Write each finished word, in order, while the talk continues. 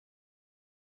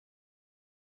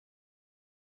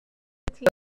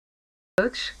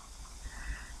Coach,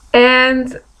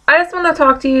 and I just want to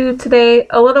talk to you today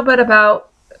a little bit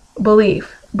about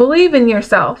belief. Believe in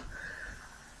yourself.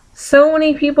 So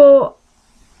many people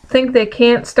think they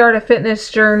can't start a fitness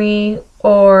journey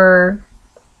or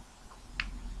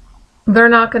they're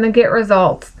not going to get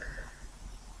results.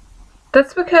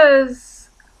 That's because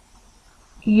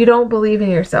you don't believe in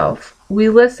yourself. We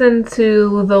listen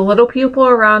to the little people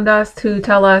around us who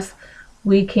tell us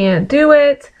we can't do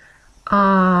it.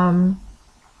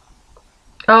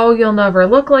 Oh, you'll never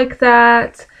look like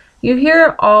that. You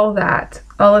hear all that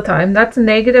all the time. That's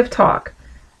negative talk.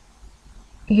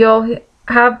 You'll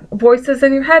have voices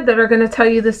in your head that are going to tell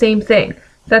you the same thing.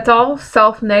 That's all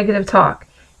self-negative talk.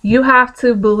 You have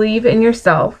to believe in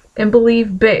yourself and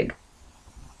believe big.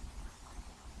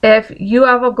 If you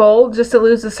have a goal just to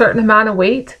lose a certain amount of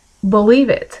weight, believe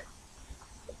it.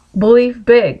 Believe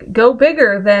big. Go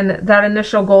bigger than that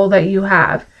initial goal that you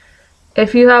have.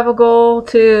 If you have a goal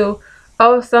to,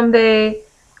 someday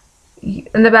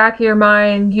in the back of your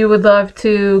mind, you would love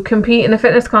to compete in a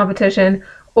fitness competition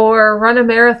or run a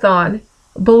marathon,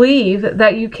 believe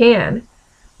that you can.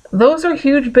 Those are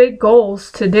huge, big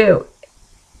goals to do.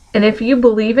 And if you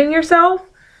believe in yourself,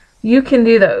 you can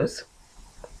do those.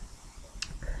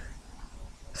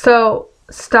 So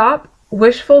stop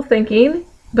wishful thinking,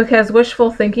 because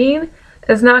wishful thinking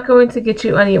is not going to get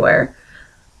you anywhere.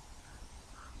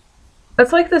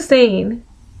 That's like the saying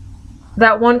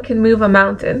that one can move a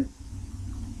mountain.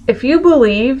 If you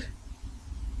believe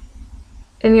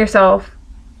in yourself,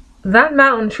 that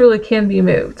mountain truly can be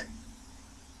moved.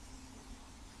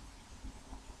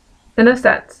 In a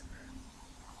sense.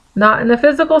 Not in a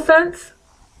physical sense,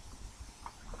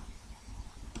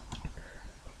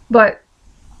 but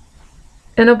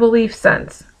in a belief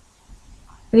sense.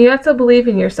 And you have to believe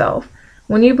in yourself.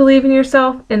 When you believe in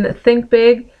yourself and think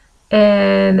big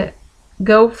and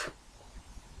go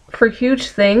for huge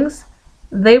things,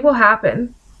 they will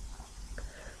happen.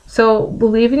 So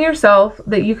believe in yourself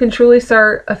that you can truly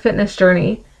start a fitness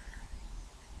journey.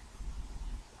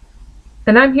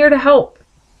 And I'm here to help.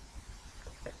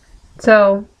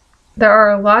 So there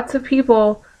are lots of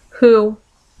people who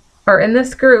are in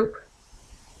this group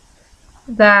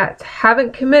that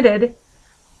haven't committed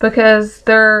because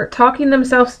they're talking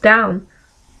themselves down.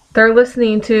 They're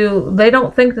listening to, they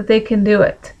don't think that they can do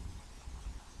it.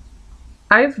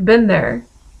 I've been there.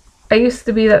 I used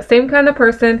to be that same kind of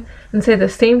person and say the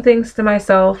same things to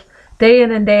myself day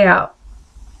in and day out.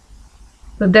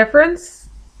 The difference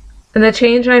and the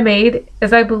change I made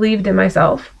is I believed in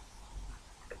myself.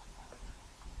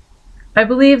 I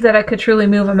believed that I could truly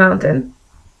move a mountain.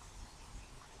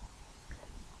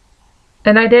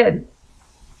 And I did.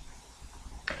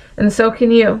 And so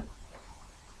can you.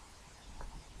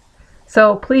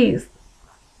 So please,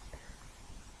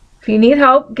 if you need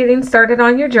help getting started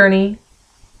on your journey,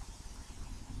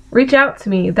 reach out to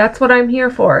me. That's what I'm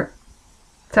here for,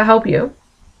 to help you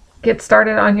get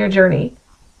started on your journey.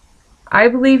 I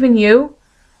believe in you,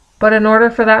 but in order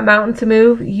for that mountain to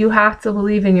move, you have to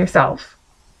believe in yourself.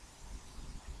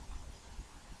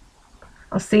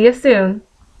 I'll see you soon.